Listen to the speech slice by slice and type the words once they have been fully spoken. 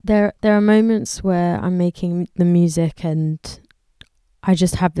There are moments where I'm making the music and I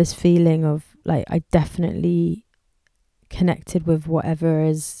just have this feeling of like I definitely connected with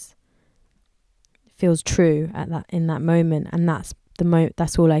whatever feels true in that moment, and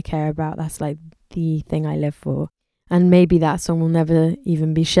that's all I care about. That's like the thing I live for. And maybe that song will never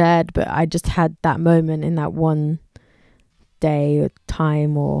even be shared, but I just had that moment in that one day or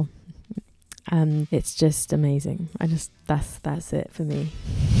time, and it's just amazing. That's it for me.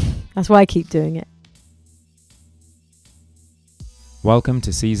 That's why I keep doing it. Welcome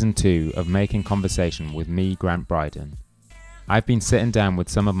to Season 2 of Making Conversation with me, Grant Bryden. I've been sitting down with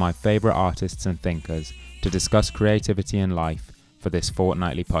some of my favourite artists and thinkers to discuss creativity and life for this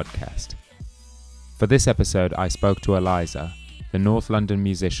fortnightly podcast. For this episode, I spoke to Eliza, the North London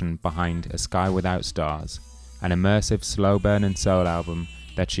musician behind A Sky Without Stars, an immersive slow burn and soul album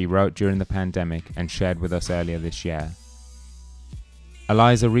that she wrote during the pandemic and shared with us earlier this year.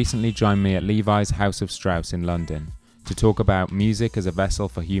 Eliza recently joined me at Levi's House of Strauss in London to talk about music as a vessel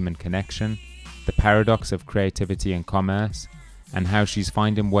for human connection, the paradox of creativity and commerce, and how she's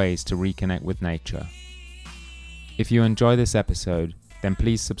finding ways to reconnect with nature. If you enjoy this episode, then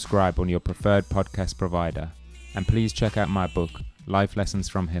please subscribe on your preferred podcast provider, and please check out my book, Life Lessons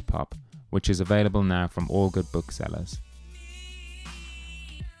from Hip Hop, which is available now from all good booksellers.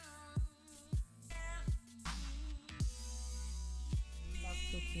 I love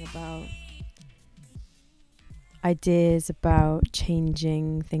talking about ideas about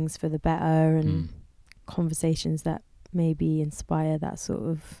changing things for the better and conversations that maybe inspire that sort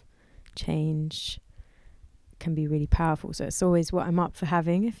of change can be really powerful. So it's always what I'm up for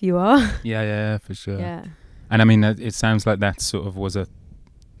having, if you are. Yeah, for sure. Yeah. And I mean, it sounds like that sort of was a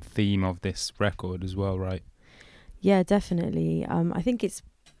theme of this record as well, right? Yeah, definitely. I think it's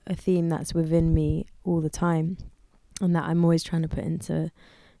a theme that's within me all the time and that I'm always trying to put into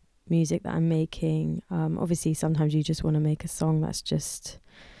music that I'm making. Obviously, sometimes you just want to make a song that's just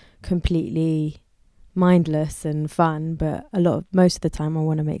completely mindless and fun, but most of the time I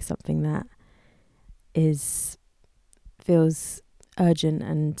want to make something that feels urgent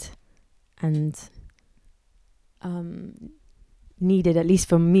and needed, at least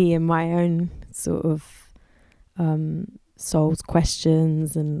for me in my own sort of soul's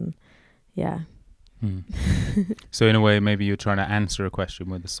questions. And yeah. So in a way, maybe you're trying to answer a question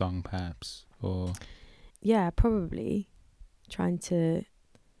with a song, perhaps, or yeah, probably trying to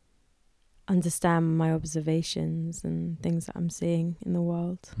understand my observations and things that I'm seeing in the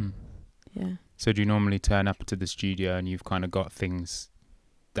world. Yeah. So do you normally turn up to the studio and you've kind of got things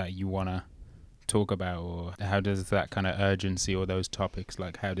that you want to talk about, or how does that kind of urgency or those topics,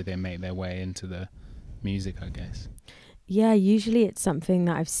 like how do they make their way into the music, I guess? Yeah, usually it's something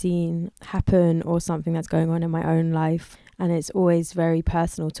that I've seen happen or something that's going on in my own life, and it's always very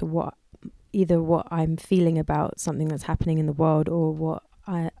personal to either what I'm feeling about something that's happening in the world or what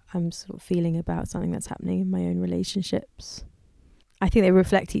I'm sort of feeling about something that's happening in my own relationships. I think they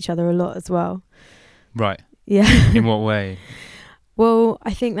reflect each other a lot as well. Right. Yeah. In what way? Well,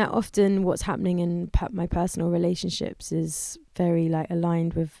 I think that often what's happening in my personal relationships is very like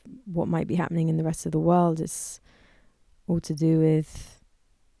aligned with what might be happening in the rest of the world. It's all to do with,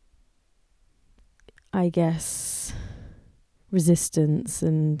 I guess, resistance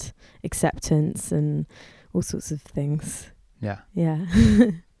and acceptance and all sorts of things. Yeah. Yeah.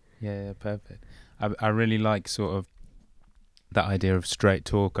 Yeah, perfect. I really like sort of that idea of straight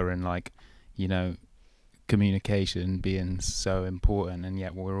talker and like, you know, communication being so important, and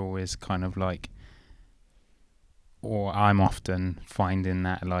yet we're always kind of like, or I'm often finding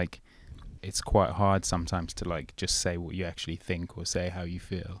that like it's quite hard sometimes to like just say what you actually think or say how you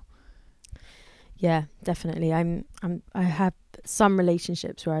feel. Yeah, definitely. I have some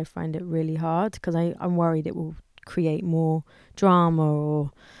relationships where I find it really hard because I'm worried it will create more drama,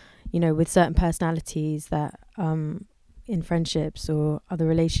 or, you know, with certain personalities that in friendships or other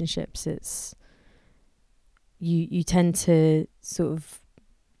relationships, it's you tend to sort of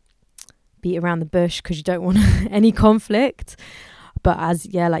beat around the bush because you don't want any conflict. But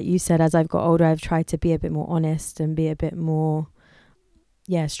like you said, as I've got older, I've tried to be a bit more honest and be a bit more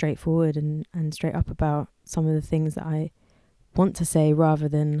straightforward and straight up about some of the things that I want to say rather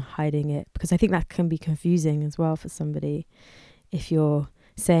than hiding it, because I think that can be confusing as well for somebody if you're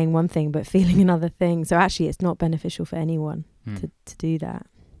saying one thing but feeling another thing. So actually it's not beneficial for anyone to do that.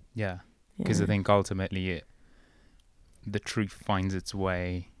 Yeah, because I think ultimately the truth finds its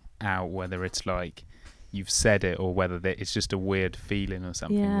way out, whether it's like you've said it or whether it's just a weird feeling or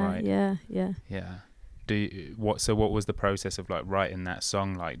something, right? Yeah. So what was the process of like writing that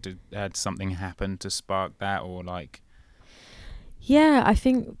song like? Had something happen to spark that, or like? Yeah, I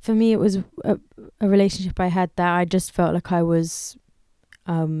think for me it was a relationship I had that I just felt like I was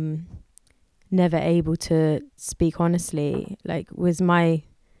um never able to speak honestly. Like, was my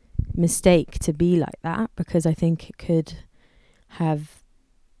mistake to be like that, because I think it could have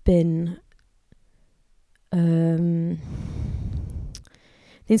been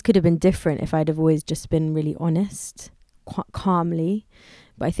things could have been different if I'd have always just been really honest, calmly.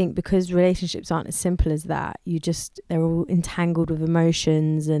 But I think because relationships aren't as simple as that, they're all entangled with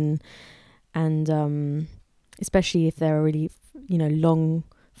emotions, and especially if they're really, long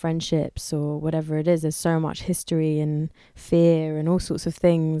friendships or whatever it is, there's so much history and fear and all sorts of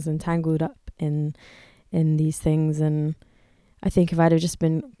things entangled up in these things. And I think if I'd have just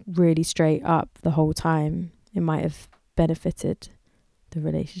been really straight up the whole time, it might have benefited the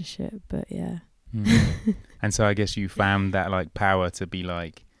relationship. But yeah. And so I guess you found that like power to be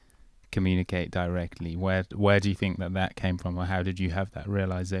like communicate directly. Where do you think that came from, or how did you have that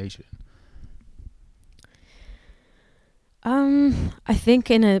realization? I think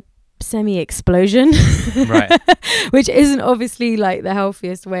in a semi-explosion, Right. which isn't obviously like the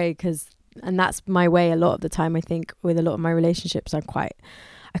healthiest way, and that's my way a lot of the time. I think with a lot of my relationships, I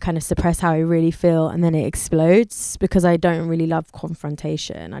kind of suppress how I really feel, and then it explodes because I don't really love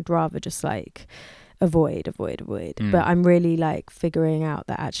confrontation. I'd rather just like avoid. But I'm really like figuring out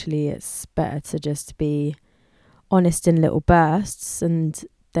that actually it's better to just be honest in little bursts, and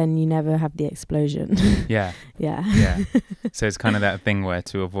then you never have the explosion. Yeah. Yeah. So it's kind of that thing where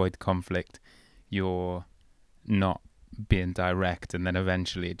to avoid conflict, you're not being direct, and then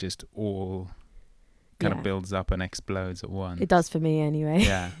eventually it just all kind of builds up and explodes at once. It does for me anyway.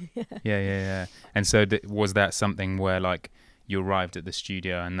 Yeah. And so was that something where like you arrived at the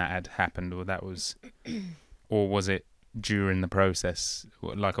studio and that had happened, or was it during the process?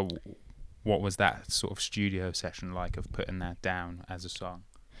 Like what was that sort of studio session like of putting that down as a song?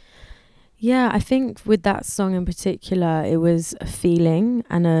 Yeah, I think with that song in particular, it was a feeling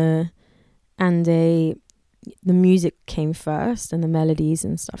the music came first, and the melodies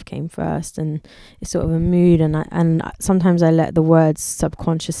and stuff came first, and it's sort of a mood, and sometimes I let the words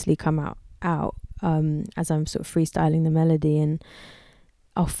subconsciously come out as I'm sort of freestyling the melody, and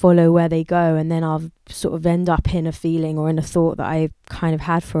I'll follow where they go, and then I'll sort of end up in a feeling or in a thought that I've kind of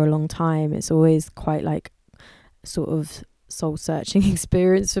had for a long time. It's always quite like sort of soul searching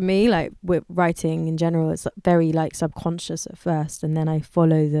experience for me. Like with writing in general, it's very like subconscious at first, and then I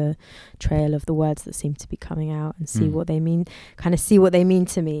follow the trail of the words that seem to be coming out and see what they mean, kind of see what they mean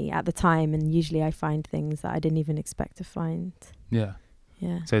to me at the time. And usually I find things that I didn't even expect to find. Yeah.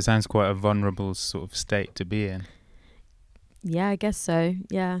 So it sounds quite a vulnerable sort of state to be in. Yeah, I guess so.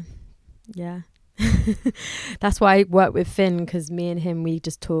 Yeah. That's why I work with Finn, because me and him, we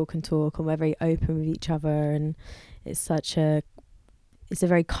just talk and we're very open with each other, and it's a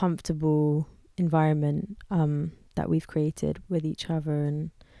very comfortable environment that we've created with each other, and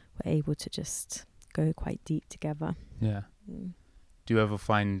we're able to just go quite deep together. Yeah. Do you ever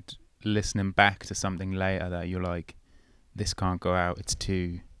find listening back to something later that you're like, this can't go out, it's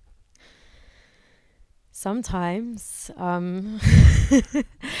too... Sometimes, but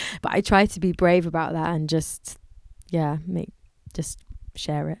I try to be brave about that and just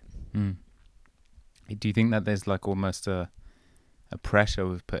share it. Do you think that there's like almost a pressure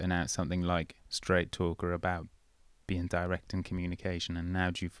with putting out something like Straight Talk or about being direct in communication, and now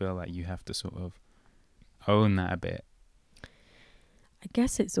do you feel like you have to sort of own that a bit? I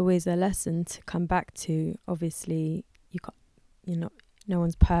guess it's always a lesson to come back to. Obviously, no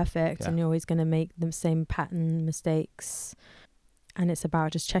one's perfect, and you're always going to make the same pattern mistakes, and it's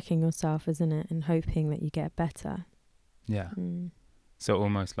about just checking yourself, isn't it, and hoping that you get better. So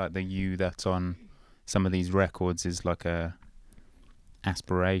almost like the you that's on some of these records is like a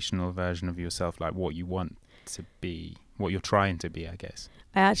aspirational version of yourself, like what you want to be, what you're trying to be, I guess.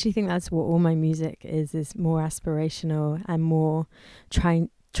 I actually think that's what all my music is more aspirational and more trying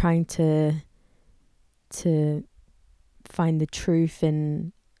to find the truth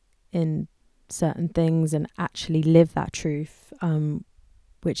in certain things and actually live that truth,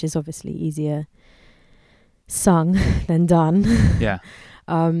 which is obviously easier sung than done.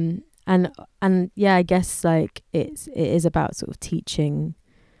 And yeah, I guess like it is about sort of teaching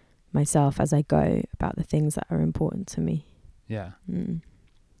myself as I go about the things that are important to me.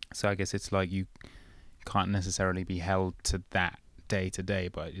 So I guess it's like you can't necessarily be held to that day to day,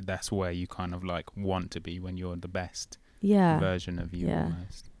 but that's where you kind of like want to be when you're the best version of you.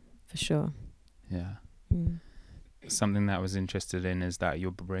 Almost. For sure. Something that I was interested in is that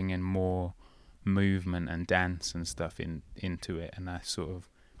you're bringing more movement and dance and stuff into it, and I sort of,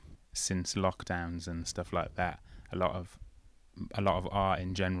 since lockdowns and stuff like that, a lot of a lot of art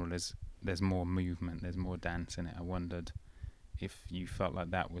in general is there's more movement, there's more dance in it. I wondered if you felt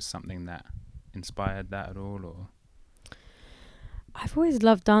like that was something that inspired that at all, or I've always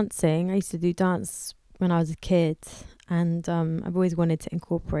loved dancing. I used to do dance when I was a kid, and I've always wanted to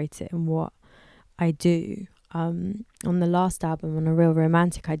incorporate it in what I do. On the last album, on A Real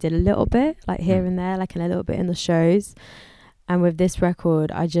Romantic, I did a little bit, like here and there, like in a little bit in the shows. And with this record,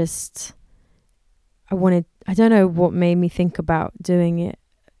 I don't know what made me think about doing it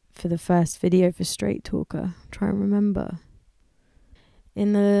for the first video for Straight Talker. Try and remember.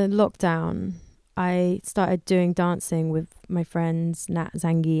 In the lockdown, I started doing dancing with my friends Nat,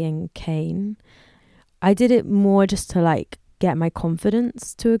 Zangi and Kane. I did it more just to like get my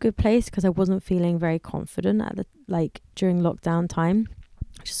confidence to a good place, because I wasn't feeling very confident during lockdown time.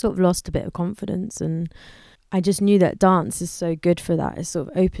 I just sort of lost a bit of confidence, and I just knew that dance is so good for that. It sort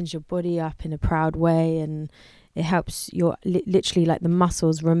of opens your body up in a proud way, and it helps your literally like the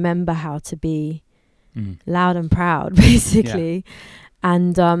muscles remember how to be loud and proud, basically. Yeah.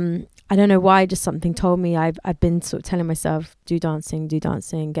 And I don't know why, just something told me. I've been sort of telling myself, do dancing,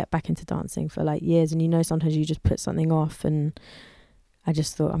 get back into dancing for like years. And sometimes you just put something off, and I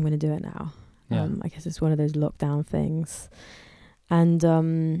just thought, I'm going to do it now. Yeah. I guess it's one of those lockdown things. And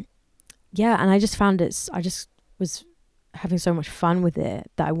and I just found I just was having so much fun with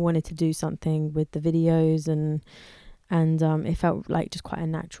it that I wanted to do something with the videos, and it felt like just quite a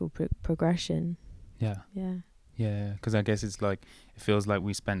natural progression. Yeah. Yeah. Yeah, because I guess it's like, it feels like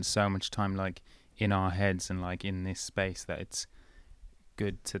we spent so much time like in our heads and like in this space, that it's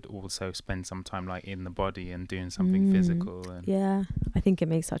good to also spend some time like in the body and doing something physical. And yeah, I think it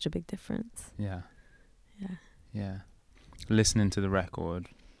makes such a big difference. Yeah. Yeah. Yeah. Listening to the record,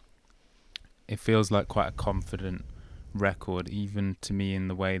 it feels like quite a confident record, even to me, in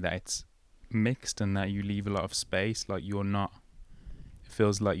the way that it's mixed and that you leave a lot of space. Like it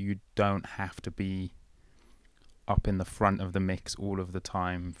feels like you don't have to be up in the front of the mix all of the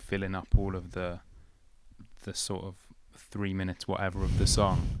time, filling up all of the sort of 3 minutes whatever of the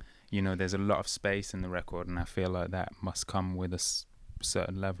song. There's a lot of space in the record, and I feel like that must come with a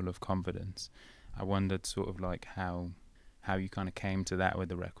certain level of confidence. I wondered sort of like how you kind of came to that with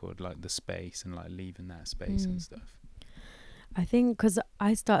the record, like the space and like leaving that space and stuff. I think because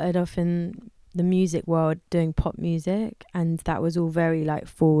I started off in the music world doing pop music, and that was all very like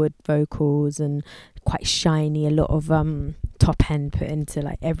forward vocals and quite shiny, a lot of top end put into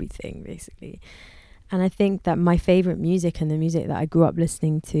like everything basically. And I think that my favorite music and the music that I grew up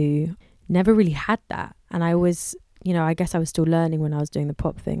listening to never really had that. And I was, I guess I was still learning when I was doing the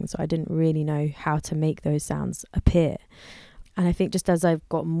pop thing, so I didn't really know how to make those sounds appear. And I think just as I've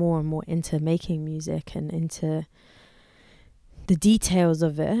got more and more into making music and into the details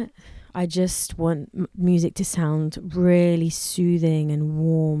of it, I just want music to sound really soothing and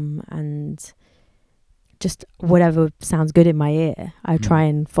warm, and just whatever sounds good in my ear. I try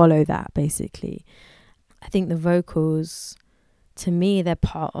and follow that, basically. I think the vocals, to me, they're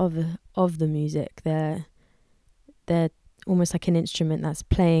part of the music. They're almost like an instrument that's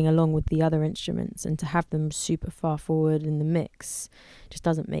playing along with the other instruments, and to have them super far forward in the mix just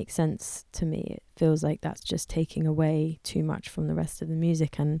doesn't make sense to me. It feels like that's just taking away too much from the rest of the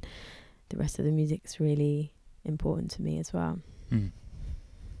music, and the rest of the music's really important to me as well.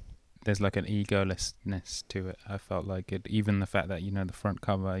 There's like an egolessness to it. I felt like it, even the fact that the front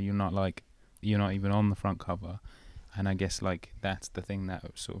cover, you're not even on the front cover, and I guess like that's the thing that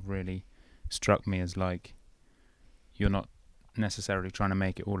sort of really struck me, as like you're not necessarily trying to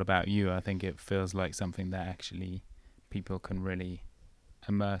make it all about you. I think it feels like something that actually people can really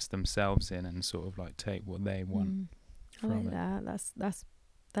immerse themselves in and sort of like take what they want from I like it. That.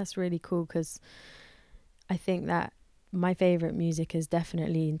 That's really cool, because I think that my favorite music is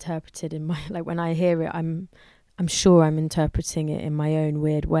definitely interpreted in my, like when I hear it, I'm sure I'm interpreting it in my own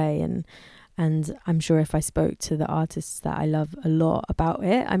weird way, and I'm sure if I spoke to the artists that I love a lot about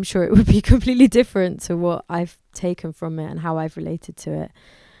it, I'm sure it would be completely different to what I've taken from it and how I've related to it.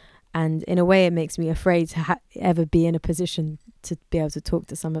 And in a way, it makes me afraid to ever be in a position to be able to talk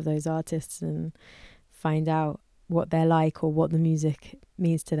to some of those artists and find out what they're like or what the music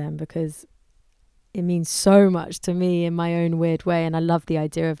means to them, because it means so much to me in my own weird way. And I love the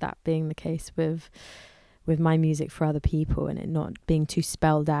idea of that being the case with my music for other people, and it not being too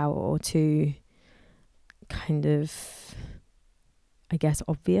spelled out or too kind of, I guess,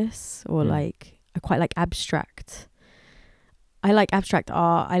 obvious, or like, I quite like abstract. I like abstract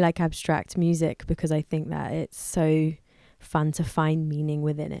art. I like abstract music because I think that it's so fun to find meaning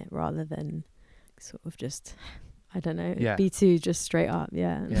within it, rather than sort of just, I don't know, be too just straight up.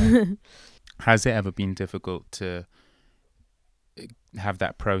 Yeah. Has it ever been difficult to have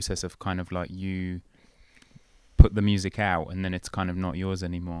that process of kind of like you put the music out and then it's kind of not yours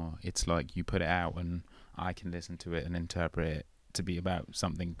anymore. It's like you put it out and I can listen to it and interpret it to be about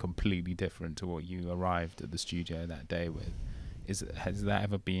something completely different to what you arrived at the studio that day with. Has that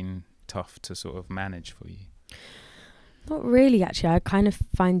ever been tough to sort of manage for you? Not really, actually. I kind of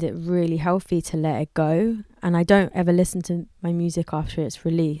find it really healthy to let it go. And I don't ever listen to my music after it's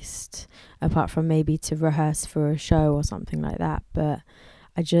released, apart from maybe to rehearse for a show or something like that. But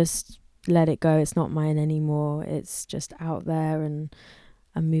I just let it go. It's not mine anymore. It's just out there, and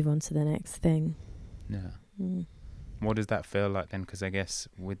move on to the next thing. Yeah. What does that feel like then? Because I guess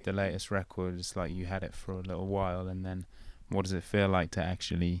with the latest record, it's like you had it for a little while, and then what does it feel like to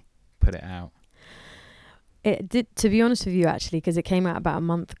actually put it out? It did, to be honest with you, actually, because it came out about a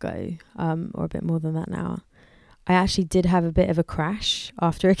month ago, or a bit more than that now. I actually did have a bit of a crash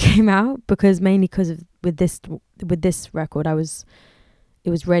after it came out, because with this record, it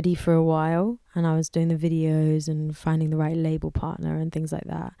was ready for a while, and I was doing the videos and finding the right label partner and things like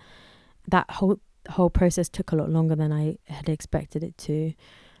that. That whole process took a lot longer than I had expected it to.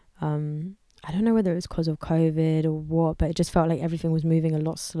 I don't know whether it was because of COVID or what, but it just felt like everything was moving a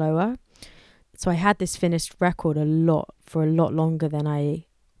lot slower. So I had this finished record for a lot longer than I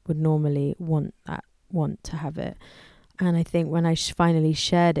would normally want to have it. And I think when I finally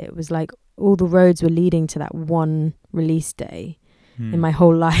shared it, it was like all the roads were leading to that one release day in my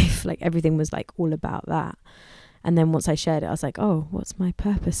whole life. Like everything was like all about that. And then once I shared it, I was like, oh, what's my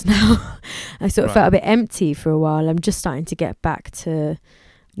purpose now? I sort of felt a bit empty for a while. I'm just starting to get back to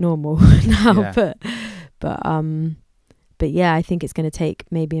normal now. Yeah. But yeah, I think it's going to take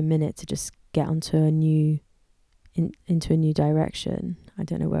maybe a minute to just get onto into a new direction. I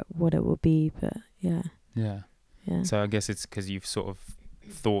don't know what it will be, but yeah. So I guess it's because you've sort of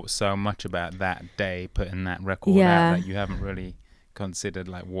thought so much about that day, putting that record out, that you haven't really considered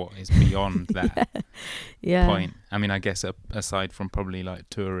like what is beyond that point. I mean, I guess aside from probably like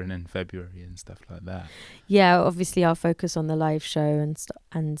touring in February and stuff like that. Yeah, obviously I'll focus on the live show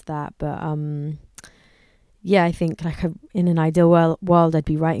and that, but yeah, I think like in an ideal world I'd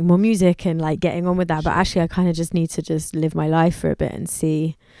be writing more music and like getting on with that. But actually I kind of just need to just live my life for a bit and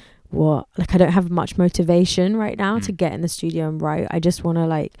see what, like I don't have much motivation right now to get in the studio and write. I just want to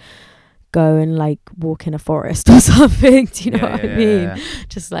like go and like walk in a forest or something. Do you know what I mean? Yeah.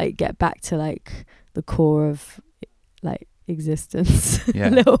 Just like get back to like the core of like existence a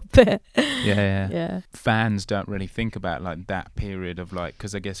little bit. Yeah. Fans don't really think about like that period of like,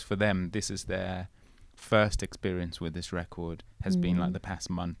 because I guess for them this is their first experience with this record has been like the past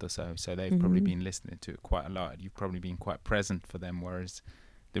month or so they've probably been listening to it quite a lot. You've probably been quite present for them, whereas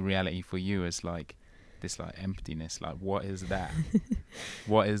the reality for you is like this like emptiness. Like what is that?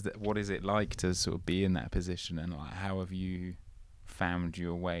 what is it like to sort of be in that position, and like how have you found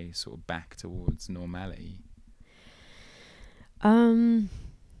your way sort of back towards normality? I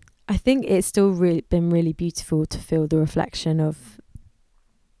think it's still been really beautiful to feel the reflection of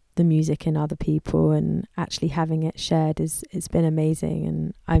the music in other people, and actually having it shared it's been amazing.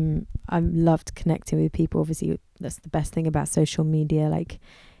 And I'm loved connecting with people. Obviously that's the best thing about social media, like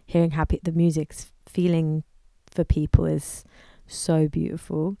hearing the music's feeling for people is so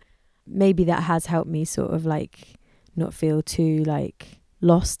beautiful. Maybe that has helped me sort of like not feel too like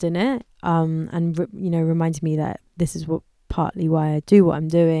lost in it, and reminded me that this is what partly why I do what I'm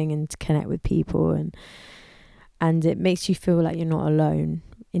doing, and to connect with people, and it makes you feel like you're not alone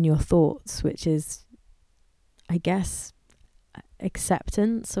in your thoughts, which is, I guess,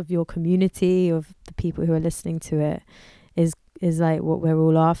 acceptance of your community, of the people who are listening to it, is like what we're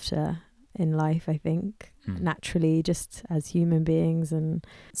all after in life, I think, naturally, just as human beings. And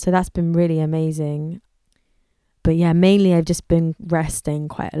so that's been really amazing. But yeah, mainly I've just been resting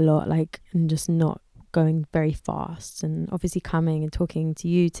quite a lot, like, and just not going very fast, and obviously coming and talking to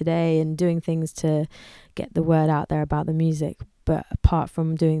you today and doing things to get the word out there about the music. But apart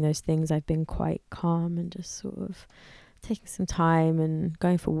from doing those things, I've been quite calm and just sort of taking some time and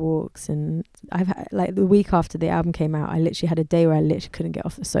going for walks. And I've had, like, the week after the album came out, I literally had a day where I literally couldn't get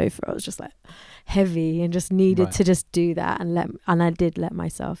off the sofa. I was just like heavy and just needed to just do that, and I did let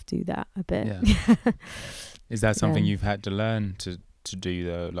myself do that a bit. Yeah. Is that something you've had to learn to do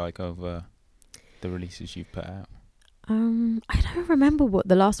though, like over the releases you've put out? I don't remember what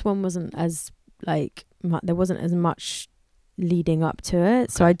the last one wasn't as like there wasn't as much leading up to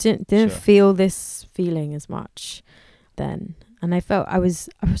it, so I didn't feel this feeling as much then, and I felt I was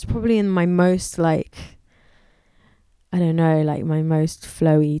probably in my most like, I don't know, like my most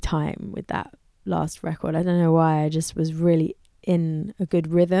flowy time with that last record. I don't know why, I just was really in a good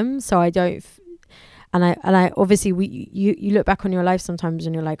rhythm, so I don't I obviously you look back on your life sometimes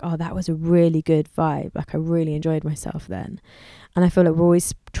and you're like, oh, that was a really good vibe, like I really enjoyed myself then. And I feel like we're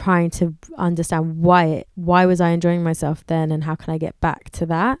always trying to understand why was I enjoying myself then, and how can I get back to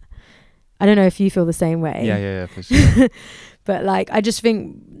that. I don't know if you feel the same way. Yeah, for sure. But like, I just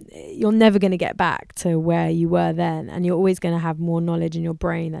think you're never going to get back to where you were then, and you're always going to have more knowledge in your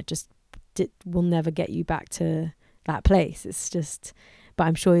brain that just will never get you back to that place. It's just, but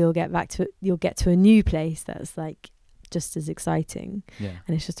I'm sure you'll get to a new place that's like just as exciting. Yeah.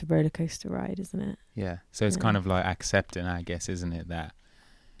 And it's just a roller coaster ride, isn't it? Yeah. So it's kind of like accepting, I guess, isn't it, that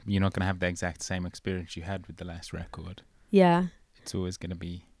you're not going to have the exact same experience you had with the last record. Yeah. It's always going to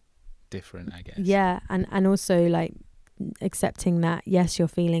be different, I guess. Yeah. And also like accepting that, yes, you're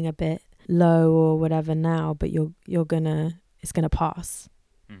feeling a bit low or whatever now, but it's gonna pass.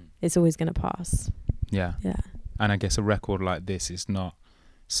 It's always gonna pass. Yeah. And I guess a record like this is not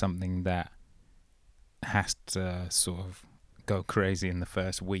something that has to sort of go crazy in the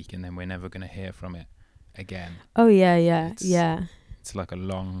first week and then we're never going to hear from it again. Oh yeah. It's like a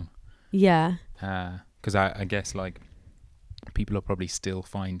long, yeah, because I guess like people are probably still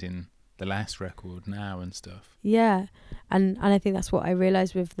finding the last record now and stuff. Yeah. And I think that's what I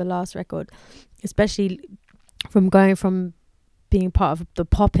realized with the last record, especially from going from being part of the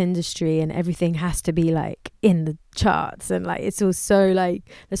pop industry and everything has to be like in the charts, and like it's all so like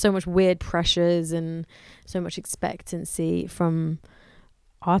there's so much weird pressures and so much expectancy from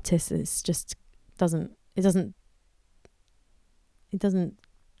artists. It's just doesn't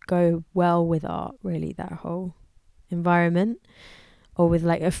go well with art, really, that whole environment, or with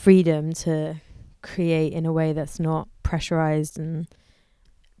like a freedom to create in a way that's not pressurized. And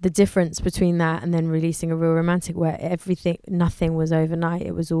the difference between that and then releasing a Real Romantic, where nothing was overnight.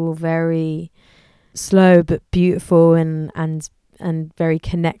 It was all very slow but beautiful and very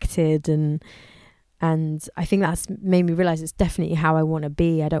connected, and I think that's made me realize it's definitely how I want to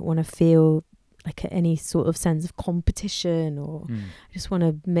be. I don't want to feel like any sort of sense of competition, or I just want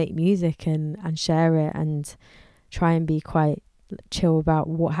to make music and share it and try and be quite chill about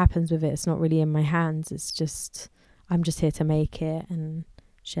what happens with it. It's not really in my hands. It's just, I'm just here to make it and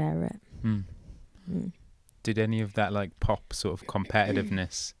share it. Did any of that like pop sort of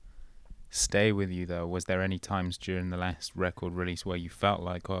competitiveness stay with you though? Was there any times during the last record release where you felt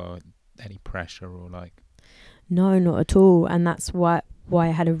like, oh, any pressure or like? No, not at all. And that's why I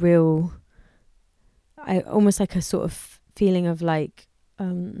had almost like a sort of feeling of like,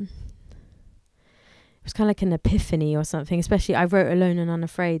 it was kind of like an epiphany or something. Especially, I wrote Alone and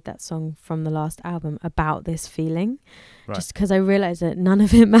Unafraid, that song from the last album, about this feeling. Right. Just because I realised that none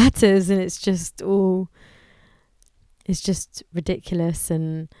of it matters, and it's just ridiculous,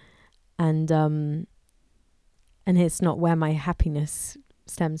 and it's not where my happiness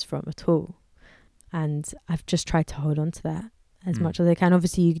stems from at all. And I've just tried to hold on to that as much as I can.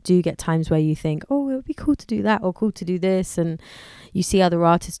 Obviously, you do get times where you think, oh, it would be cool to do that or cool to do this, and you see other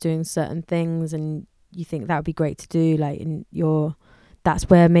artists doing certain things and you think that would be great to do, like, in that's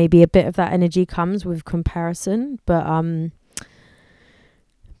where maybe a bit of that energy comes with comparison, but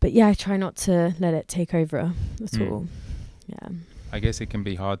yeah, I try not to let it take over at all. Yeah, I guess it can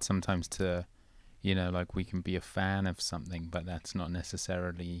be hard sometimes to, like, we can be a fan of something, but that's not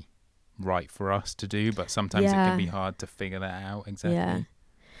necessarily right for us to do, but sometimes it can be hard to figure that out exactly.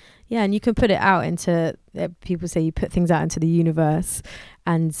 Yeah, and you can put it out into, people say you put things out into the universe,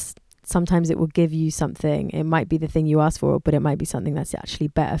 and sometimes it will give you something. It might be the thing you asked for, but it might be something that's actually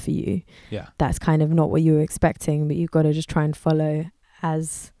better for you. Yeah, that's kind of not what you were expecting, but you've got to just try and follow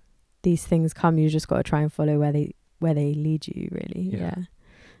as these things come. You just got to try and follow where they lead you, really. Yeah.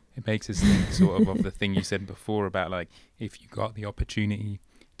 It makes us think sort of the thing you said before about, like, if you got the opportunity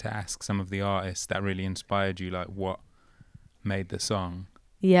to ask some of the artists that really inspired you, like, what made the song,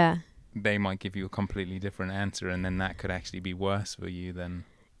 they might give you a completely different answer, and then that could actually be worse for you than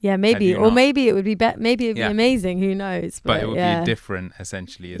maybe, or maybe it would be maybe it'd be amazing, who knows, but it would be different,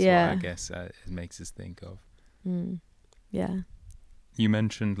 essentially, is what I guess it makes us think of. You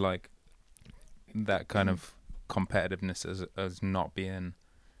mentioned, like, that kind of competitiveness as not being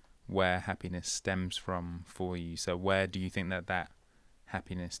where happiness stems from for you. So where do you think that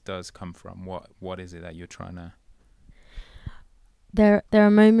happiness does come from? What is it that you're trying to? There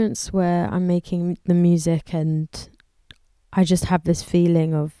are moments where I'm making the music and I just have this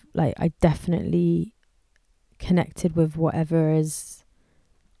feeling of, like, I definitely connected with whatever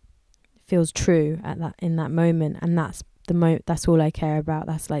feels true in that moment, and that's that's all I care about.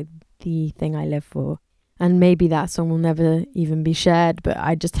 That's like the thing I live for. And maybe that song will never even be shared, but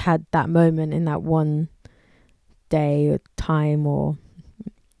I just had that moment in that one day or time,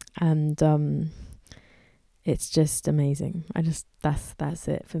 and it's just amazing. That's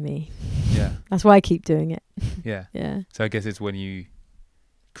it for me. Yeah. That's why I keep doing it. Yeah. Yeah. So I guess it's when you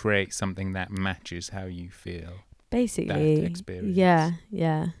create something that matches how you feel. Basically. That experience.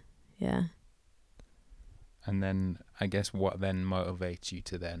 Yeah. And then I guess what then motivates you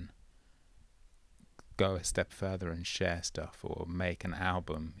to then go a step further and share stuff or make an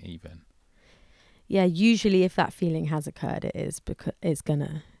album even? Yeah, usually if that feeling has occurred, it is because it's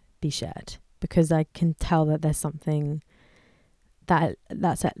gonna be shared, because I can tell that there's something that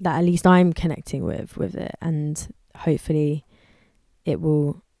at least I'm connecting with it, and hopefully it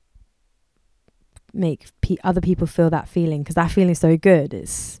will make other people feel that feeling, because that feeling is so good.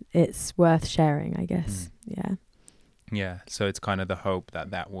 It's worth sharing, I guess. Yeah, so it's kind of the hope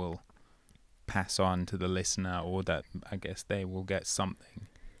that will pass on to the listener, or that I guess they will get something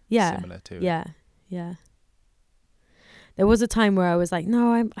similar to it. Yeah. There was a time where I was like,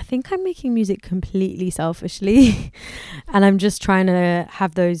 no, I think I'm making music completely selfishly and I'm just trying to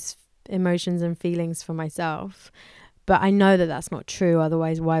have those emotions and feelings for myself. But I know that that's not true.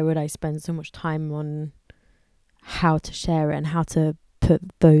 Otherwise, why would I spend so much time on how to share it and how to put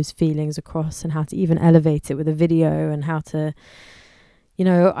those feelings across and how to even elevate it with a video and how to,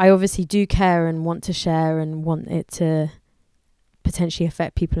 I obviously do care and want to share and want it to potentially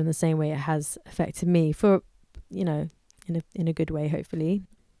affect people in the same way it has affected me, for, in a good way, hopefully.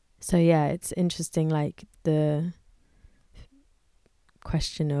 So yeah, it's interesting, like the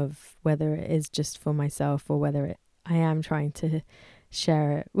question of whether it is just for myself or whether I am trying to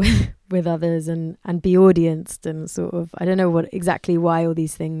share it with others and be audienced, and sort of, I don't know why all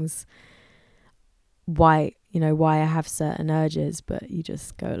these things, why I have certain urges, but you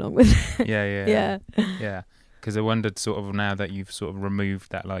just go along with it. Yeah. Because I wondered, sort of, now that you've sort of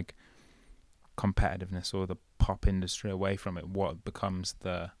removed that like competitiveness or the pop industry away from it, what becomes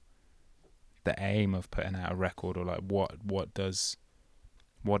the aim of putting out a record, or like what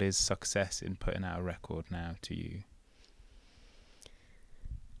is success in putting out a record now to you?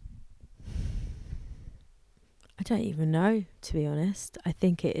 I don't even know, to be honest. I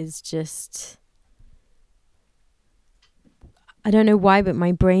think it is just, I don't know why, but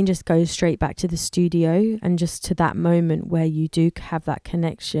my brain just goes straight back to the studio and just to that moment where you do have that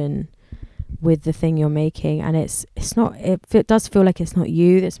connection with the thing you're making, and it's not, it does feel like it's not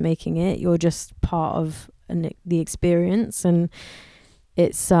you that's making it, you're just part of the experience, and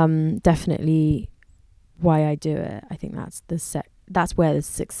it's definitely why I do it. I think that's where the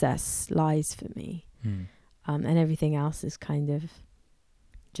success lies for me. And everything else is kind of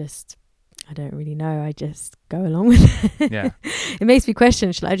just, I don't really know, I just go along with it. Yeah. It makes me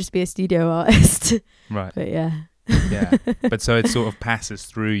question, should I just be a studio artist? Right. But yeah. But so it sort of passes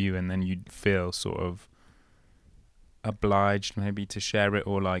through you, and then you feel sort of obliged maybe to share it,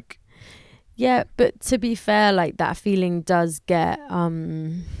 or like... Yeah, but to be fair, like that feeling does get,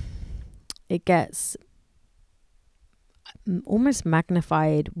 it gets almost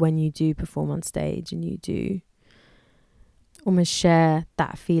magnified when you do perform on stage and you do almost share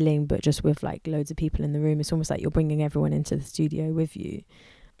that feeling, but just with like loads of people in the room. It's almost like you're bringing everyone into the studio with you.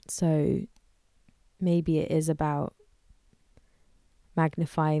 So maybe it is about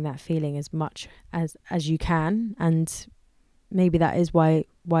magnifying that feeling as much as you can, and maybe that is why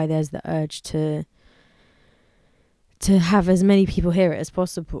there's the urge to have as many people hear it as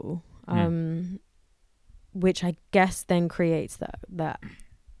possible. Which I guess then creates that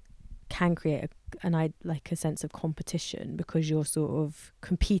can create a sense of competition, because you're sort of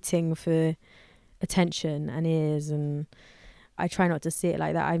competing for attention and ears, and I try not to see it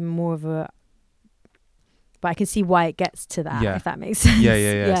like that. I'm more of a, but I can see why it gets to that, if that makes sense.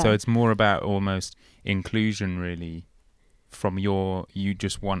 Yeah. So it's more about almost inclusion, really, from you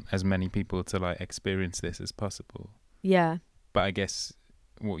just want as many people to like experience this as possible. Yeah. But I guess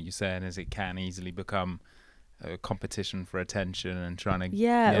what you're saying is it can easily become a competition for attention and trying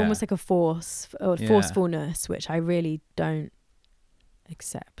to... almost like a force or forcefulness, which I really don't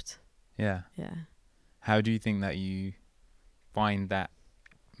accept. Yeah. How do you think that you find that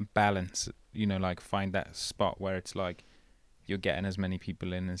balance, like find that spot where it's like you're getting as many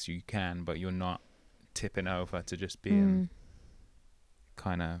people in as you can, but you're not tipping over to just being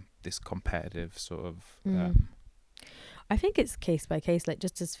kind of this competitive sort of... I think it's case by case. Like,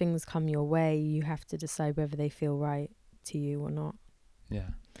 just as things come your way, you have to decide whether they feel right to you or not. Yeah.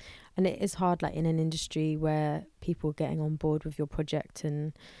 And it is hard, like in an industry where people are getting on board with your project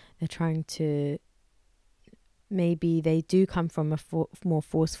and they're trying to, maybe they do come from a more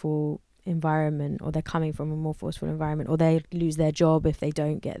forceful environment, or they're coming from a more forceful environment, or they lose their job if they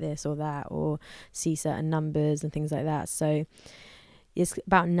don't get this or that, or see certain numbers and things like that. So it's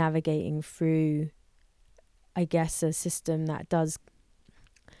about navigating through I guess, a system that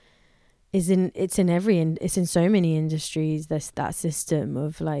it's in so many industries. There's that system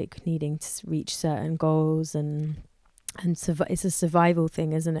of like needing to reach certain goals and it's a survival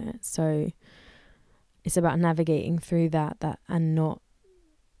thing, isn't it? So it's about navigating through that and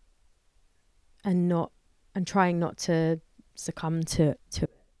trying not to succumb to it.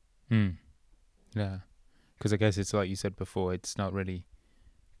 Yeah, because I guess it's like you said before, it's not really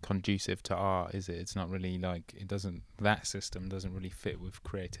conducive to art, is it? It's not really like, that system doesn't really fit with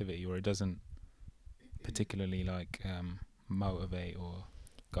creativity, or it doesn't particularly like motivate or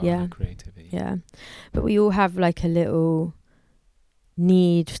garner creativity. Yeah, but we all have like a little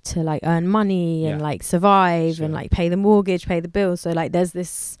need to like earn money and like survive and like pay the mortgage, pay the bills. So like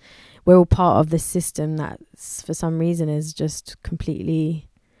we're all part of this system that for some reason is just completely,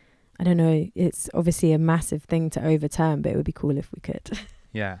 I don't know, it's obviously a massive thing to overturn, but it would be cool if we could.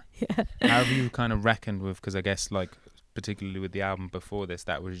 Yeah. How have you kind of reckoned with, because I guess like particularly with the album before this,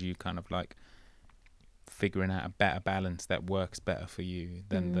 that was you kind of like figuring out a better balance that works better for you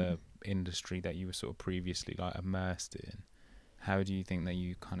than the industry that you were sort of previously like immersed in. How do you think that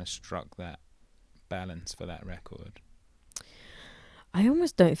you kind of struck that balance for that record? I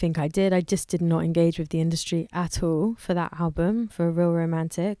almost don't think I did. I just did not engage with the industry at all for that album, for Real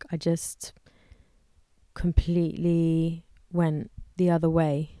Romantic. I just completely went the other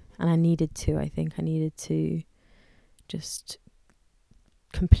way, and I needed to just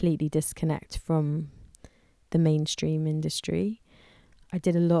completely disconnect from the mainstream industry. I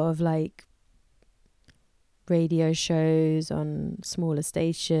did a lot of like radio shows on smaller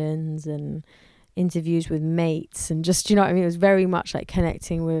stations and interviews with mates, and just, you know what I mean, it was very much like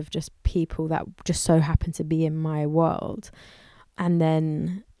connecting with just people that just so happened to be in my world. And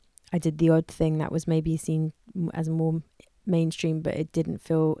then I did the odd thing that was maybe seen as more mainstream, but it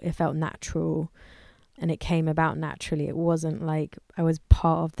felt natural, and it came about naturally. It wasn't like I was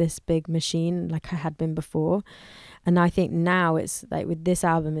part of this big machine like I had been before. And I think now it's like with this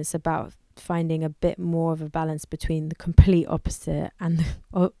album, it's about finding a bit more of a balance between the complete opposite and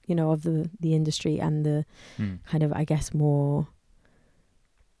of the industry and the kind of, I guess, more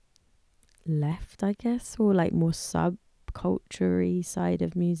left, I guess, or like more subculture-y side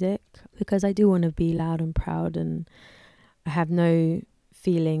of music, because I do want to be loud and proud, and I have no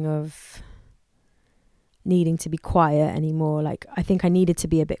feeling of needing to be quiet anymore. Like, I think I needed to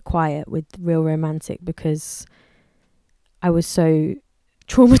be a bit quiet with Real Romantic because I was so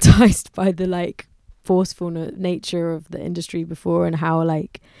traumatized by the like forceful nature of the industry before, and how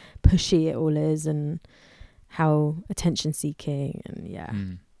like pushy it all is, and how attention seeking,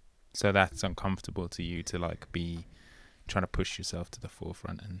 and So that's uncomfortable to you to like be trying to push yourself to the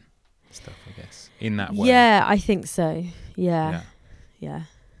forefront and stuff, I guess, in that way. Yeah, I think so. Yeah.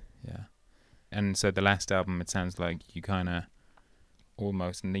 And so the last album, it sounds like you kind of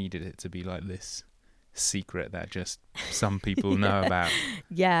almost needed it to be like this secret that just some people know about.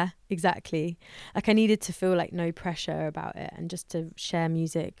 Yeah, exactly. Like, I needed to feel like no pressure about it, and just to share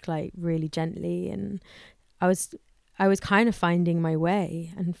music like really gently. And I was kind of finding my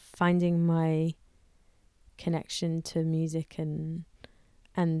way and finding my connection to music, and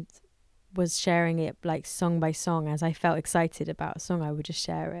was sharing it like song by song. As I felt excited about a song, I would just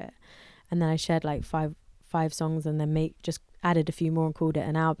share it, and then I shared like five songs, and then just added a few more and called it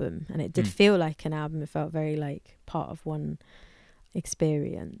an album. And it did feel like an album. It felt very like part of one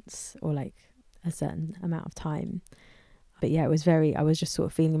experience, or like a certain amount of time. But yeah, I was just sort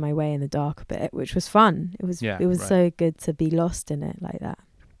of feeling my way in the dark a bit, which was fun. It was so good to be lost in it like that.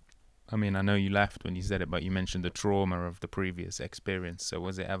 I mean, I know you laughed when you said it, but you mentioned the trauma of the previous experience. So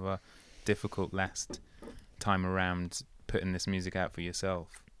was it ever difficult last time around putting this music out for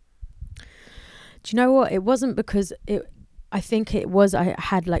yourself? Do you know what? It wasn't, because I think it was, I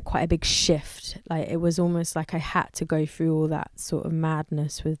had like quite a big shift. Like, it was almost like I had to go through all that sort of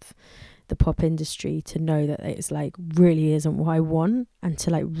madness with the pop industry to know that it's like really isn't what I want, and to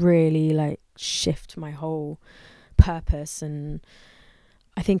like really like shift my whole purpose. And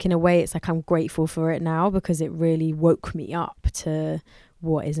I think in a way it's like I'm grateful for it now, because it really woke me up to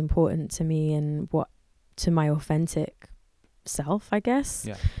what is important to me and to my authentic self, I guess.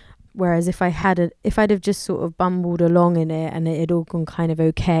 Yeah. Whereas if I'd have just sort of bumbled along in it and it had all gone kind of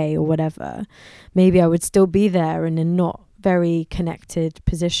okay or whatever, maybe I would still be there in a not very connected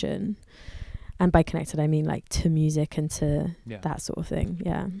position. And by connected, I mean like to music and to that sort of thing.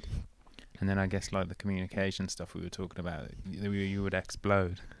 Yeah. And then I guess like the communication stuff we were talking about, you would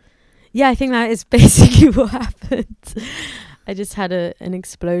explode. Yeah, I think that is basically what happened. I just had an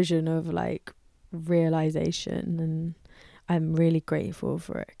explosion of like realization, and I'm really grateful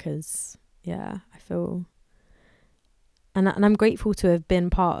for it, because I feel and I'm grateful to have been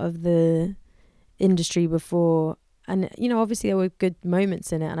part of the industry before. And you know, obviously there were good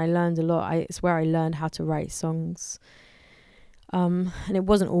moments in it, and I learned a lot. It's where I learned how to write songs. And it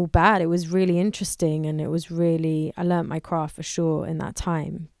wasn't all bad. It was really interesting, and I learned my craft for sure in that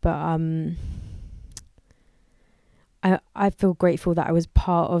time. But I feel grateful that I was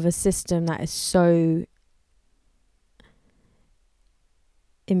part of a system that is so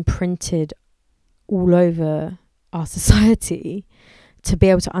imprinted all over our society, to be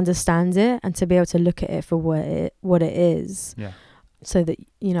able to understand it and to be able to look at it for what it is. Yeah. So that,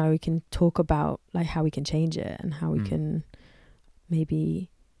 you know, we can talk about like how we can change it and how we can maybe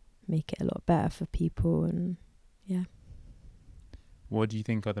make it a lot better for people. And yeah. What do you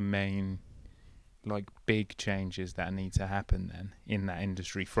think are the main like big changes that need to happen then in that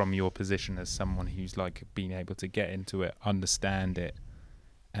industry, from your position as someone who's like been able to get into it, understand it,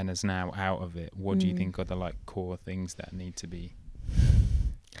 and is now out of it? What do you think are the like core things that need to be?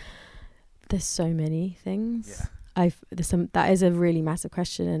 There's so many things. Yeah. That is a really massive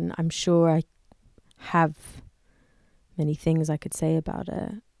question, and I'm sure I have many things I could say about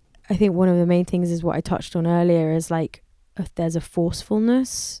it. I think one of the main things is what I touched on earlier, is like if there's a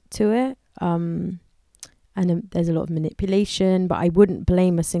forcefulness to it, and there's a lot of manipulation, but I wouldn't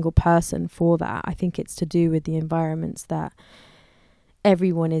blame a single person for that. I think it's to do with the environments that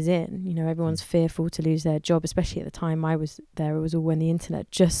everyone is in. You know, everyone's fearful to lose their job, especially at the time I was there. It was all when the internet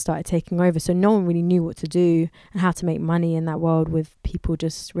just started taking over, so no one really knew what to do and how to make money in that world with people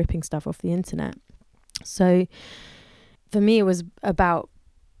just ripping stuff off the internet. So for me, it was about,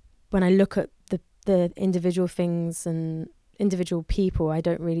 when I look at the individual things and individual people, I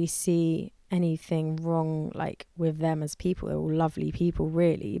don't really see anything wrong like with them as people. They're all lovely people,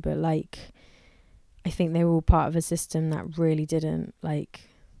 really, but like I think they were all part of a system that really didn't like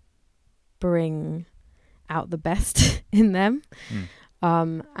bring out the best in them.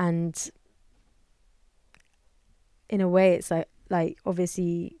 And in a way, it's like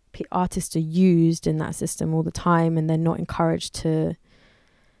obviously artists are used in that system all the time, and they're not encouraged to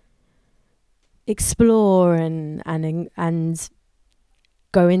explore and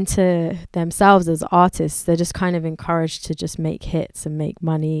go into themselves as artists. They're just kind of encouraged to just make hits and make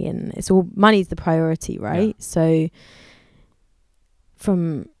money, and it's all money's the priority, right? Yeah. So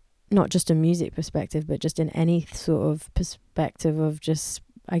from not just a music perspective, but just in any sort of perspective of just,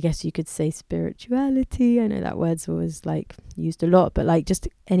 I guess you could say, spirituality. I know that word's always like used a lot, but like just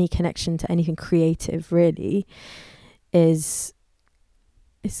any connection to anything creative really is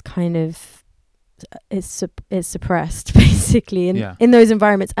kind of, it's suppressed basically in those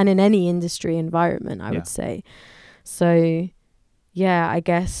environments, and in any industry environment, I would say. So yeah, I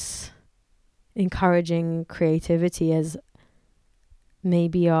guess encouraging creativity as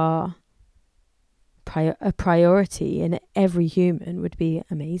maybe a priority in every human would be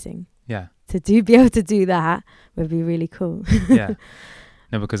amazing. Yeah, be able to do that would be really cool. Yeah,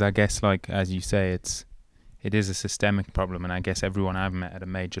 no, because I guess like as you say, it is a systemic problem, and I guess everyone I've met at a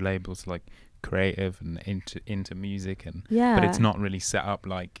major label's like creative and into music, and but it's not really set up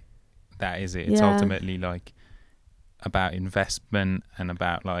like that, is it? It's ultimately like about investment and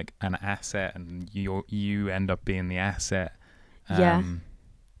about like an asset, and you end up being the asset. And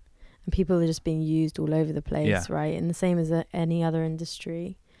people are just being used all over the place, right? And the same as any other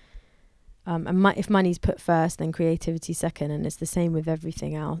industry. And if money's put first, then creativity second, and it's the same with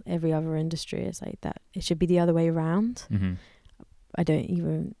everything else. Every other industry is like that. It should be the other way around. I don't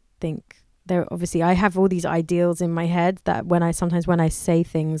even think obviously I have all these ideals in my head that when I say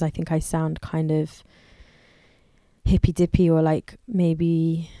things, I think I sound kind of hippy dippy or like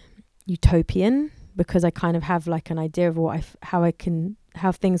maybe utopian, because I kind of have like an idea of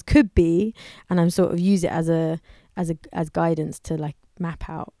how things could be, and I'm sort of use it as guidance to like map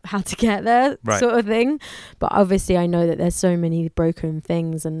out how to get there, sort of thing. But obviously I know that there's so many broken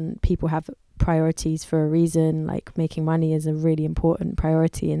things, and people have priorities for a reason. Like making money is a really important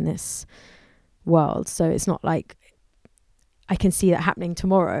priority in this world, so it's not like I can see that happening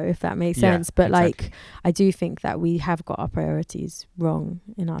tomorrow, if that makes sense. But exactly. Like I do think that we have got our priorities wrong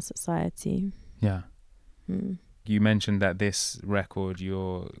in our society. You mentioned that this record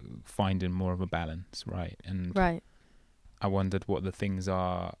you're finding more of a balance, right? And I wondered what the things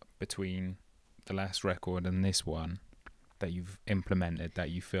are between the last record and this one that you've implemented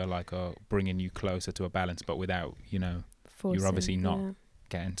that you feel like are bringing you closer to a balance, but without, forcing, you're obviously not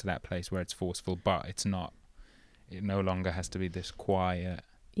getting to that place where it's forceful, but it no longer has to be this quiet.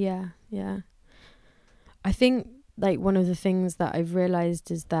 Yeah. I think like one of the things that I've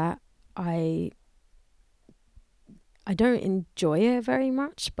realized is that I don't enjoy it very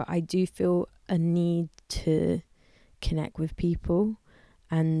much, but I do feel a need to connect with people.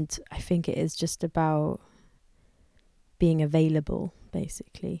 And I think it is just about being available,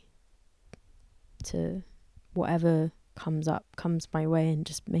 basically, to whatever comes my way, and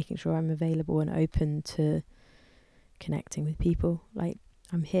just making sure I'm available and open to connecting with people. Like,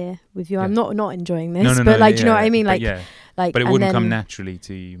 I'm here with you. Yeah. I'm not enjoying this, No, but like, yeah, do you know what I mean? but Like, yeah. like, But it and wouldn't then, come naturally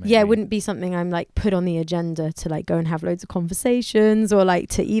to you, maybe. yeah, it wouldn't be something I'm like put on the agenda to like go and have loads of conversations, or like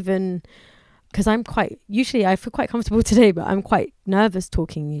to even, because I feel quite comfortable today, but I'm quite nervous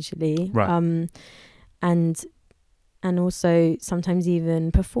talking usually. Right. And also sometimes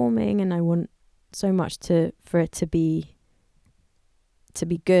even performing, and I want so much for it to be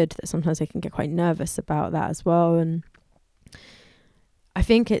good that sometimes I can get quite nervous about that as well. And I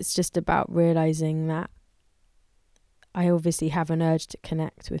think it's just about realizing that I obviously have an urge to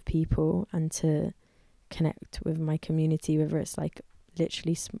connect with people and to connect with my community, whether it's like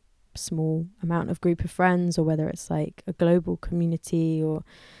literally small amount of group of friends, or whether it's like a global community, or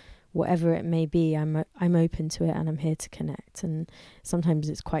whatever it may be. I'm open to it, and I'm here to connect. And sometimes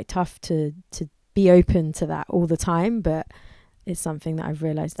it's quite tough to be open to that all the time, but it's something that I've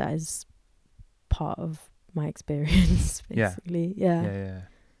realized that is part of my experience, basically. Yeah.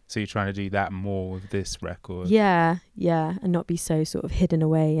 So you're trying to do that more with this record. Yeah, and not be so sort of hidden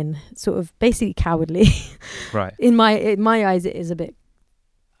away and sort of basically cowardly. Right. In my eyes, it is a bit.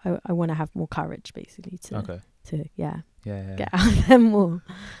 I want to have more courage, basically, to get out there more.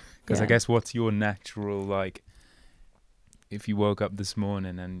 Because I guess, what's your natural, like, if you woke up this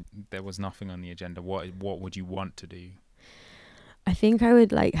morning and there was nothing on the agenda, what would you want to do? I think I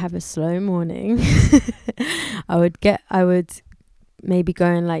would like have a slow morning. I would maybe go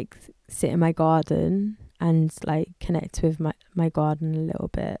and like sit in my garden and like connect with my garden a little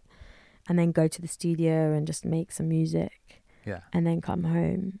bit, and then go to the studio and just make some music. Yeah. And then come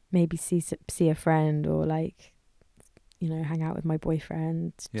home, maybe see a friend, or like, you know, hang out with my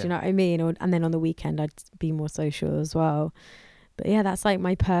boyfriend. Do you know what I mean? And then on the weekend I'd be more social as well. But yeah, that's like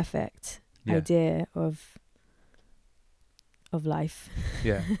my perfect idea of life.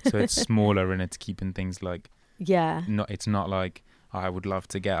 Yeah. So it's smaller, and it's keeping things like, it's not like, I would love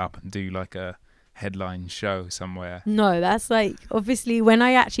to get up and do like a headline show somewhere. No, that's like, obviously when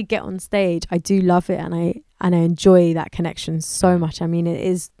I actually get on stage, I do love it, and I enjoy that connection so much. I mean, it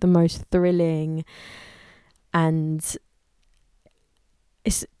is the most thrilling, and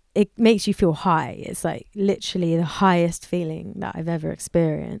it makes you feel high. It's like literally the highest feeling that I've ever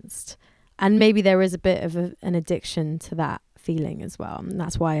experienced. And maybe there is a bit of an addiction to that feeling as well, and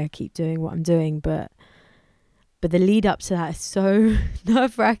that's why I keep doing what I'm doing. But the lead up to that is so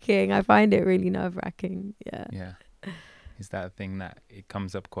nerve-wracking. I find it really nerve-wracking. Yeah. Is that a thing that it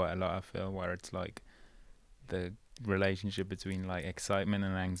comes up quite a lot, I feel, where it's like the relationship between like excitement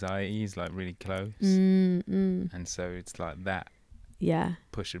and anxiety is like really close. And so it's like that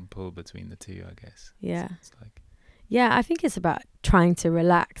push and pull between the two, I guess. Yeah. So it's like, I think it's about trying to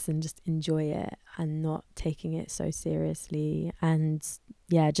relax and just enjoy it, and not taking it so seriously, and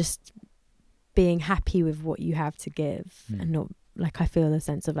just being happy with what you have to give, and not like, I feel a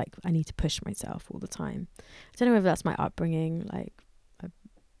sense of like I need to push myself all the time. I don't know whether that's my upbringing, like it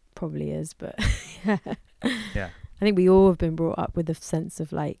probably is, but yeah. I think we all have been brought up with a sense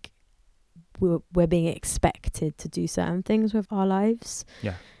of like we're being expected to do certain things with our lives.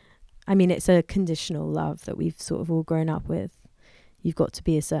 Yeah. I mean, it's a conditional love that we've sort of all grown up with. You've got to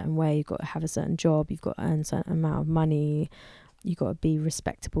be a certain way, you've got to have a certain job, you've got to earn a certain amount of money, you've got to be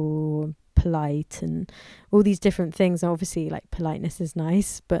respectable, polite, and all these different things. And obviously like politeness is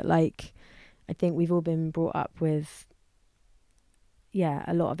nice, but like I think we've all been brought up with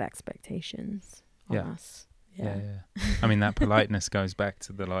a lot of expectations on us. Yeah. I mean, that politeness goes back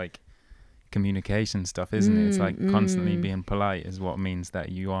to the like communication stuff, isn't it? It's like constantly being polite is what means that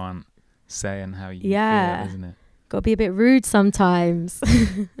you aren't saying how you feel, isn't it? Got to be a bit rude sometimes.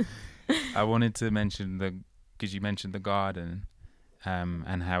 I wanted to mention because you mentioned the garden,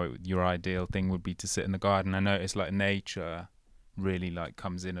 and how your ideal thing would be to sit in the garden. I noticed like nature really like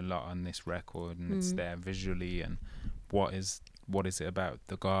comes in a lot on this record, and it's there visually. And what is it about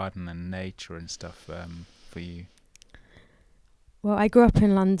the garden and nature and stuff for you? Well, I grew up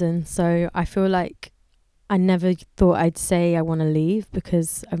in London, so I feel like I never thought I'd say I want to leave,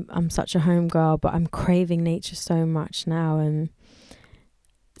 because I'm such a home girl, but I'm craving nature so much now, and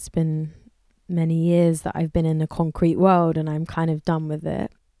it's been many years that I've been in a concrete world, and I'm kind of done with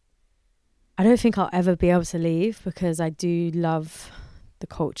it. I don't think I'll ever be able to leave, because I do love the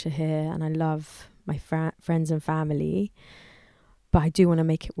culture here, and I love my friends and family, but I do want to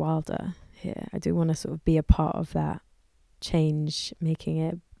make it wilder here. I do want to sort of be a part of that change, making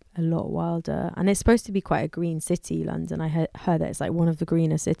it a lot wilder. And it's supposed to be quite a green city, London. I heard that it's like one of the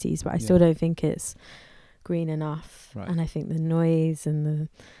greener cities, but I still don't think it's green enough. Right. And I think the noise and the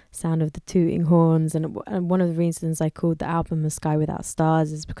sound of the tooting horns, and one of the reasons I called the album A Sky Without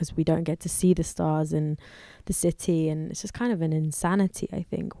Stars is because we don't get to see the stars in the city, and it's just kind of an insanity, I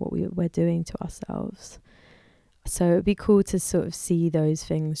think, what we're doing to ourselves. So it'd be cool to sort of see those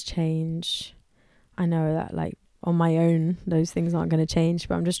things change. I know that like on my own those things aren't going to change,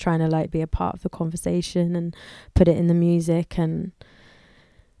 but I'm just trying to like be a part of the conversation and put it in the music and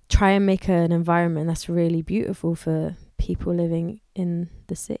try and make an environment that's really beautiful for people living in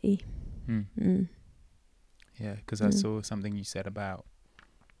the city. Yeah, because I saw something you said about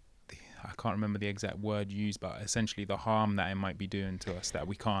I can't remember the exact word you used, but essentially the harm that it might be doing to us that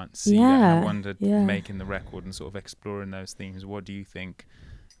we can't see. That. And I wondered, making the record and sort of exploring those themes, what do you think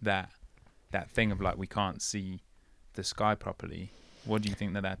that thing of like we can't see the sky properly, what do you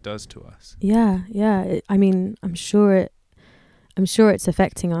think that does to us? I mean, I'm sure it's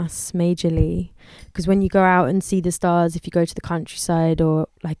affecting us majorly, because when you go out and see the stars, if you go to the countryside, or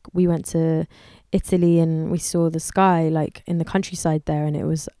like we went to Italy and we saw the sky like in the countryside there, and it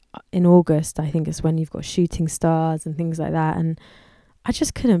was in August, I think it's when you've got shooting stars and things like that, and I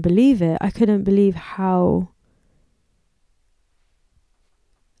just couldn't believe it. I couldn't believe how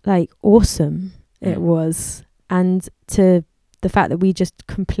like awesome it was, and to the fact that we just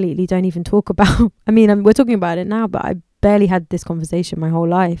completely don't even talk about I mean, we're talking about it now, but I barely had this conversation my whole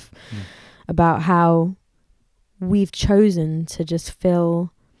life about how we've chosen to just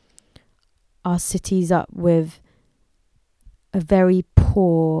fill our cities up with a very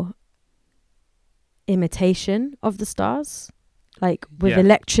poor imitation of the stars, like with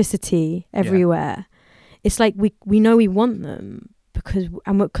electricity everywhere. It's like we know we want them because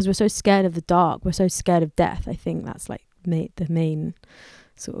we're so scared of the dark, we're so scared of death. I think that's like the main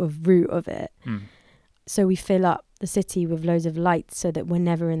sort of root of it. So we fill up the city with loads of lights so that we're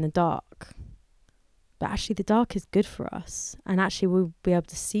never in the dark. But actually the dark is good for us, and actually we'll be able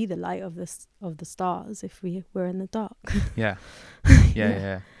to see the light of the stars if we're in the dark. Yeah.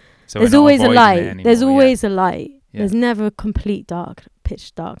 So there's always a light. There's always a light. There's never complete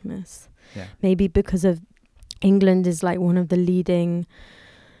pitch darkness. Maybe because of England is like one of the leading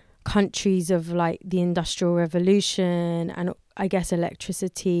countries of like the Industrial Revolution, and I guess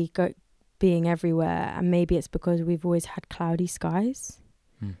electricity being everywhere, and maybe it's because we've always had cloudy skies.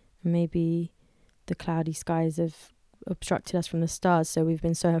 Maybe the cloudy skies have obstructed us from the stars, so we've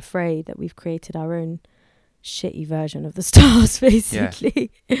been so afraid that we've created our own shitty version of the stars,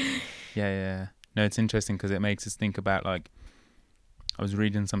 basically. No, it's interesting because it makes us think about, like, I was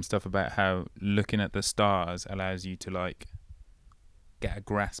reading some stuff about how looking at the stars allows you to like get a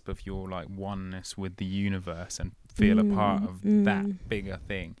grasp of your like oneness with the universe and feel a part of that bigger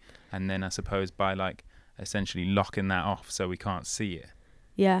thing. And then I suppose by like essentially locking that off so we can't see it,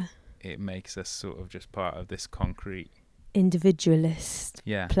 it makes us sort of just part of this concrete individualist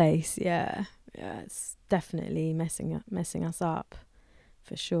place. It's definitely messing us up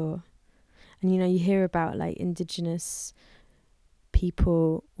for sure. And you know, you hear about like indigenous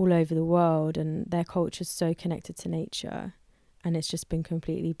people all over the world, and their culture's so connected to nature, and it's just been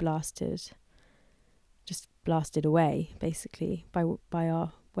completely blasted away basically by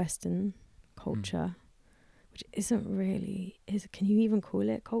our Western culture, which isn't really can you even call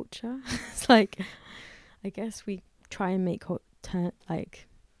it culture? It's like, I guess we try and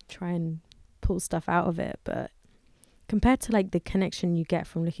try and pull stuff out of it, but compared to like the connection you get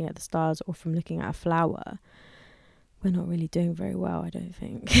from looking at the stars or from looking at a flower, we're not really doing very well, I don't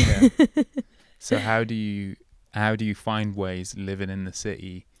think. So how do you find ways living in the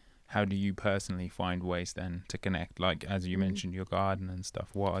city? How do you personally find ways then to connect? Like, as you mentioned, your garden and stuff.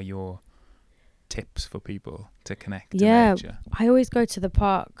 What are your tips for people to connect to nature? I always go to the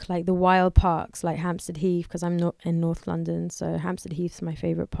park, like the wild parks, like Hampstead Heath, because I'm not in North London. So Hampstead Heath's my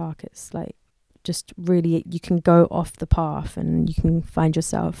favourite park. It's like just really, you can go off the path and you can find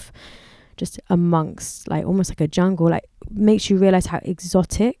yourself just amongst like almost like a jungle. Like, makes you realise how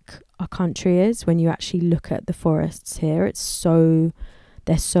exotic our country is when you actually look at the forests here.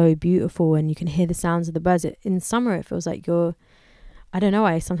 They're so beautiful, and you can hear the sounds of the birds. In summer it feels like I don't know,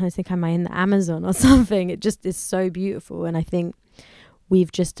 I sometimes think am I in the Amazon or something. It just is so beautiful, and I think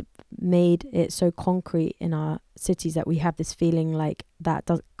we've just made it so concrete in our cities that we have this feeling like that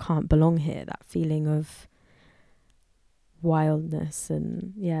can't belong here, that feeling of wildness.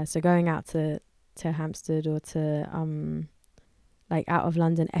 And so going out to Hampstead or to like out of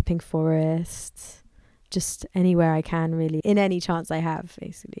London, Epping Forest, just anywhere I can, really, in any chance I have,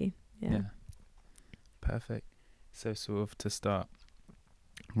 basically. Perfect. So sort of to start,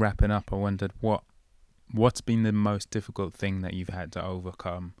 wrapping up, I wondered what's been the most difficult thing that you've had to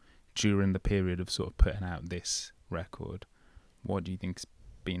overcome during the period of sort of putting out this record? What do you think's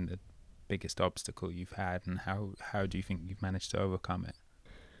been the biggest obstacle you've had, and how do you think you've managed to overcome it?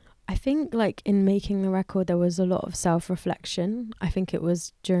 I think like in making the record there was a lot of self-reflection. I think it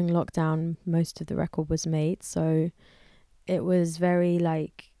was during lockdown most of the record was made, so it was very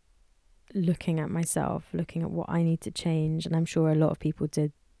like looking at myself, looking at what I need to change, and I'm sure a lot of people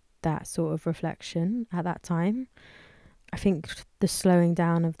did that sort of reflection at that time. I think the slowing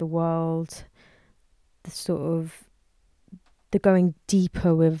down of the world, the sort of the going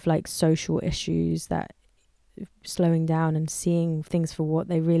deeper with like social issues, that slowing down and seeing things for what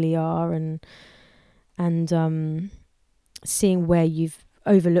they really are, and seeing where you've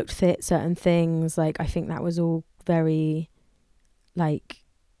overlooked certain things. Like I think that was all very like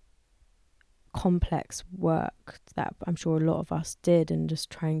complex work that I'm sure a lot of us did, and just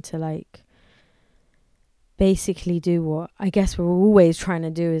trying to like basically do what I guess we're always trying to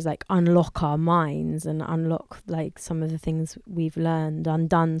do, is like unlock our minds and unlock like some of the things we've learned,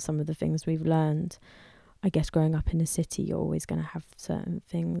 undone some of the things we've learned. I guess growing up in the city, you're always going to have certain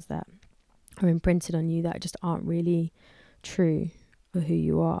things that are imprinted on you that just aren't really true of who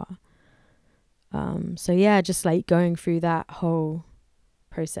you are. So yeah, just like going through that whole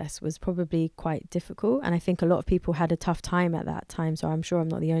process was probably quite difficult, and I think a lot of people had a tough time at that time, so I'm sure I'm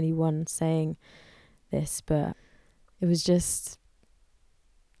not the only one saying this, but it was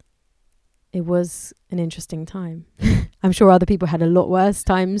an interesting time. I'm sure other people had a lot worse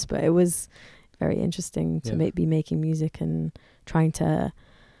times, but it was very interesting to be making music and trying to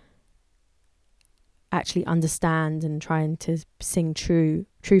actually understand and trying to sing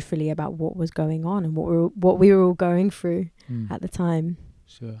truthfully about what was going on and what we were all going through at the time.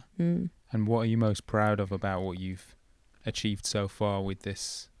 Sure. And what are you most proud of about what you've achieved so far with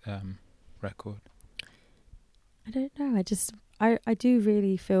this record? I don't know. I do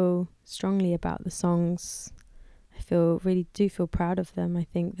really feel strongly about the songs. I really do feel proud of them. I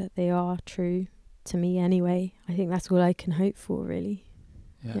think that they are true to me anyway. I think that's all I can hope for, really.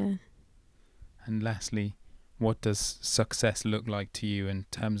 Yeah. And lastly, what does success look like to you in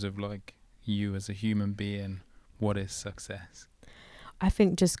terms of like you as a human being? What is success? I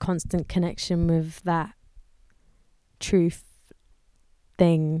think just constant connection with that truth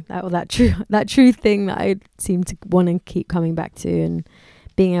thing, that truth thing that I seem to want to keep coming back to, and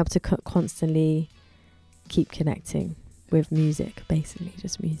being able to constantly keep connecting with music, basically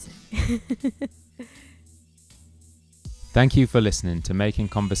just music. Thank you for listening to Making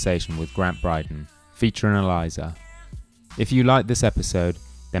Conversation with Grant Bryden, featuring Eliza. If you like this episode,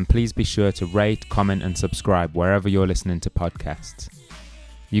 then please be sure to rate, comment and subscribe wherever you're listening to podcasts.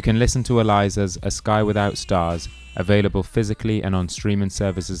 You can listen to Eliza's A Sky Without Stars, available physically and on streaming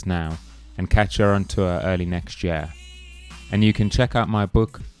services now, and catch her on tour early next year. And you can check out my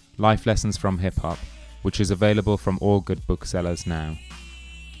book, Life Lessons from Hip Hop, which is available from all good booksellers now.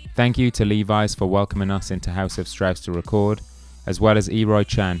 Thank you to Levi's for welcoming us into House of Strauss to record, as well as Eroy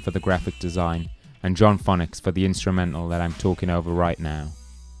Chan for the graphic design, and John Phonics for the instrumental that I'm talking over right now.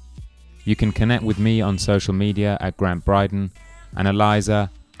 You can connect with me on social media at Grant Bryden, and Eliza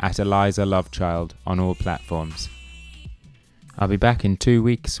at Eliza Lovechild on all platforms. I'll be back in 2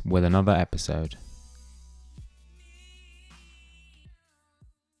 weeks with another episode.